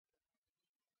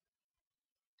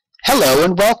Hello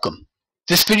and welcome.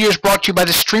 This video is brought to you by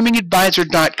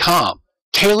thestreamingadvisor.com.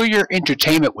 Tailor your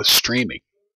entertainment with streaming.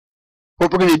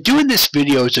 What we're going to do in this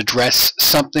video is address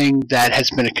something that has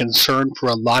been a concern for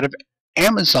a lot of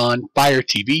Amazon Fire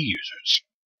TV users.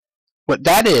 What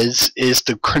that is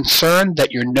the concern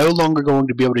that you're no longer going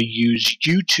to be able to use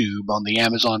YouTube on the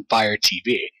Amazon Fire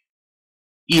TV.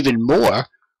 Even more,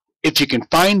 if you can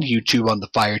find YouTube on the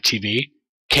Fire TV,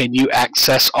 can you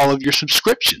access all of your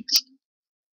subscriptions?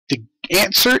 The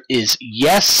answer is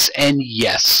yes and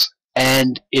yes,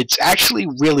 and it's actually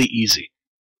really easy.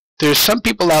 There's some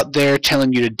people out there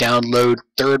telling you to download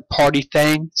third-party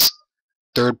things,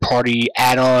 third-party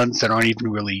add-ons that aren't even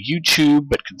really YouTube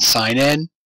but can sign in.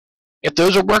 If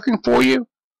those are working for you,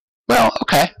 well,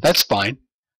 okay, that's fine.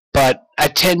 But I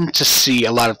tend to see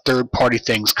a lot of third-party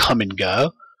things come and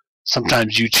go.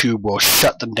 Sometimes YouTube will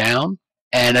shut them down,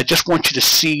 and I just want you to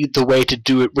see the way to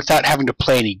do it without having to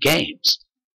play any games.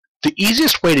 The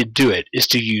easiest way to do it is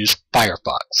to use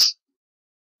FireFox.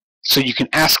 So you can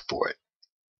ask for it.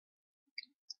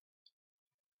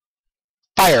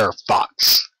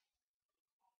 FireFox.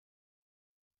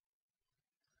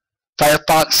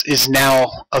 FireFox is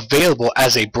now available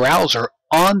as a browser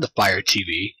on the Fire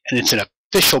TV, and it's an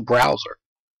official browser.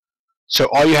 So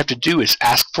all you have to do is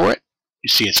ask for it. You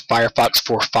see it's FireFox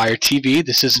for Fire TV.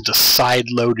 This isn't a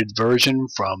side-loaded version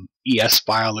from ES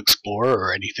File Explorer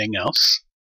or anything else.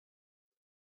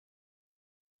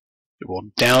 It will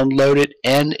download it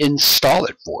and install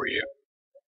it for you.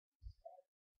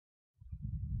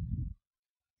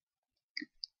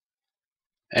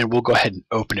 And we'll go ahead and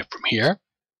open it from here.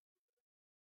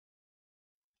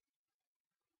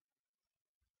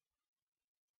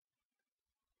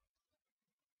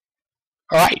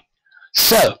 Alright,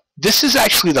 so this is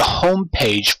actually the home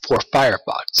page for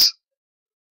FireFox.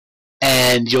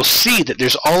 And you'll see that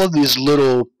there's all of these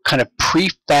little kind of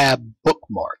prefab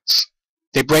bookmarks.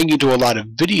 They bring you to a lot of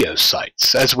video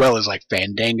sites, as well as like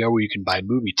Fandango, where you can buy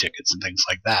movie tickets and things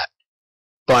like that.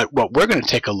 But what we're going to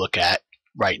take a look at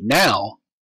right now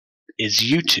is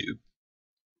YouTube.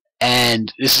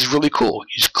 And this is really cool.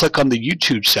 You just click on the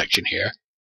YouTube section here,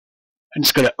 and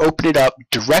it's going to open it up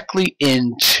directly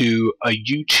into a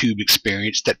YouTube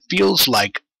experience that feels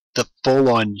like the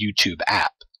full-on YouTube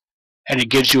app. And it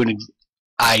gives you an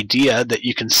idea that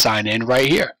you can sign in right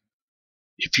here.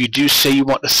 If you do say you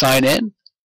want to sign in,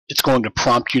 it's going to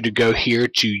prompt you to go here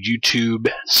to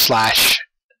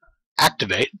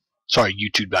YouTube/activate. Sorry,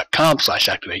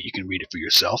 youtube.com/activate. You can read it for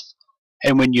yourself.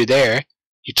 And when you're there,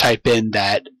 you type in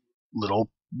that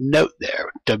little note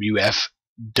there,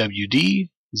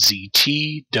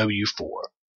 WFWDZTW4.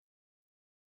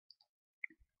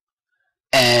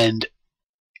 And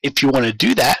if you want to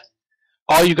do that,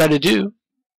 all you got to do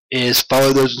is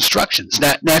follow those instructions.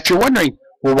 Now, if you're wondering,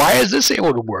 well, why is this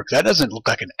able to work? That doesn't look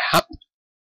like an app.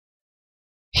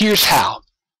 Here's how.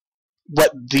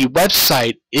 What the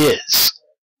website is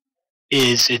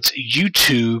it's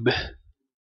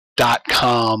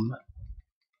youtube.com.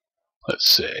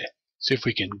 Let's see if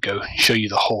we can go show you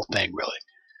the whole thing really.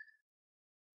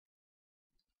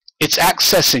 It's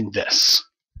accessing this.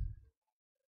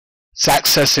 It's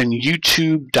accessing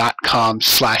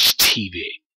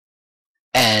youtube.com/TV.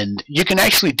 And you can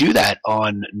actually do that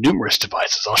on numerous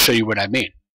devices. I'll show you what I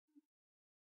mean.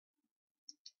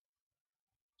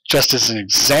 Just as an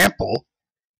example,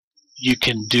 you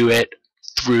can do it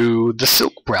through the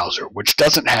Silk browser, which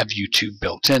doesn't have YouTube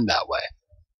built in that way.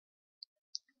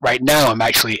 Right now, I'm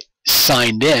actually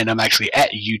signed in. I'm actually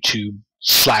at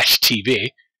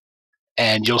YouTube/TV,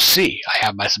 and you'll see I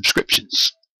have my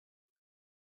subscriptions.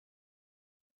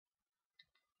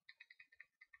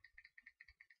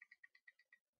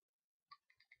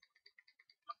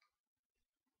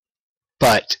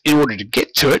 But in order to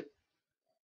get to it,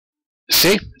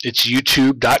 see, it's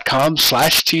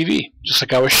youtube.com/TV, just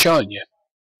like I was showing you.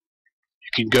 You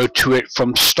can go to it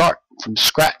from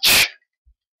scratch.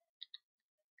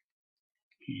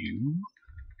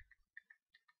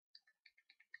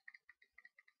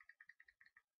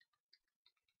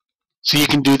 So you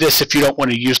can do this if you don't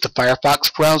want to use the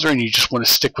FireFox browser and you just want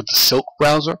to stick with the Silk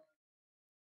browser.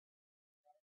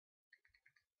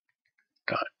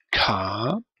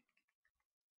 .com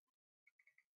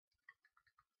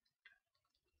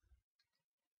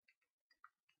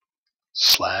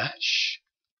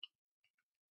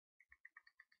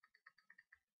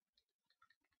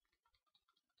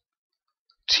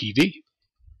 /TV.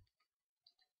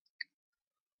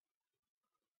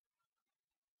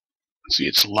 See,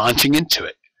 it's launching into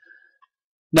it.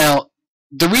 Now,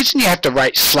 the reason you have to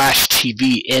write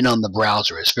 /TV in on the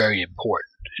browser is very important,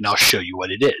 and I'll show you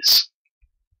what it is.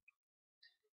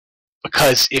 A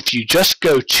Because if you just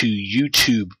go to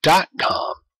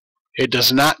youtube.com, it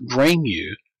does not bring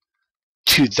you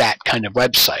to that kind of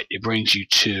website. It brings you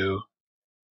to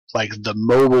like the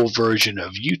mobile version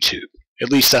of YouTube. At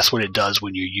least that's what it does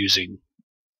when you're using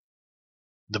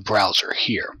the browser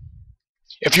here.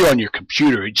 If you're on your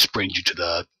computer, it just brings you to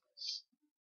the,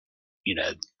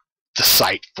 the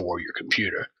site for your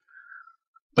computer.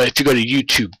 But if you go to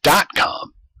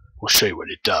youtube.com, we'll show you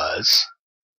what it does.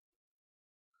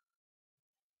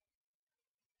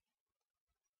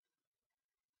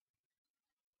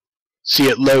 See,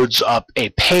 it loads up a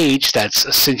page that's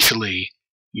essentially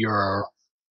your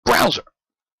browser,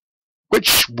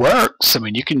 which works. I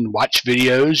mean, you can watch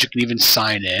videos, you can even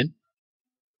sign in.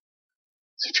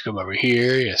 So if you come over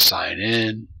here, you sign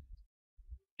in,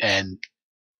 and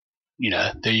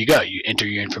there you go. You enter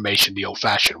your information the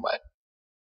old-fashioned way.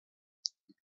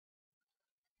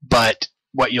 But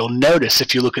what you'll notice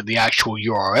if you look at the actual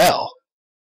URL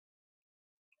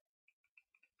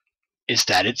is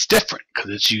that it's different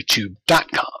because it's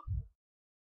youtube.com.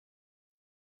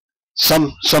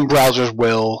 Some browsers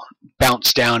will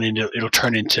bounce down and it'll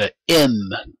turn into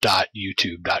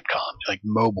m.youtube.com, like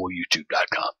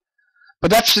mobileyoutube.com.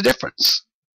 But that's the difference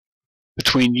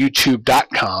between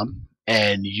youtube.com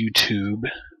and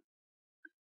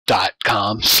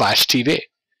youtube.com/TV.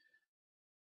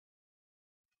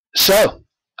 So,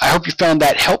 I hope you found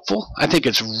that helpful. I think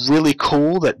it's really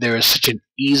cool that there is such an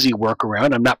easy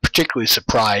workaround. I'm not particularly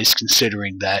surprised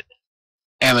considering that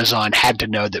Amazon had to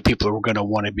know that people were going to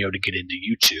want to be able to get into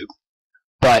YouTube.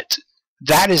 But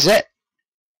that is it.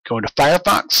 Go into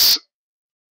FireFox,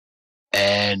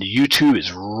 and YouTube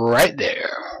is right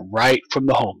there, right from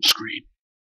the home screen.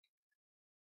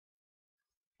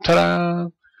 Ta-da!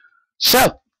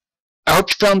 So, I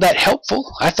hope you found that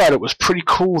helpful. I thought it was pretty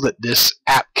cool that this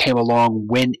app came along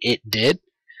when it did.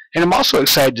 And I'm also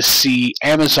excited to see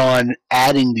Amazon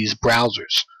adding these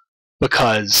browsers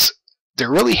because they're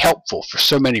really helpful for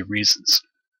so many reasons.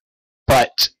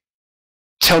 But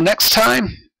till next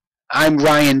time, I'm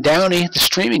Ryan Downey, the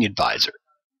Streaming Advisor.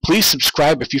 Please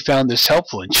subscribe if you found this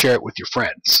helpful and share it with your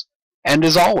friends. And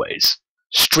as always,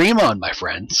 stream on, my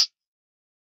friends.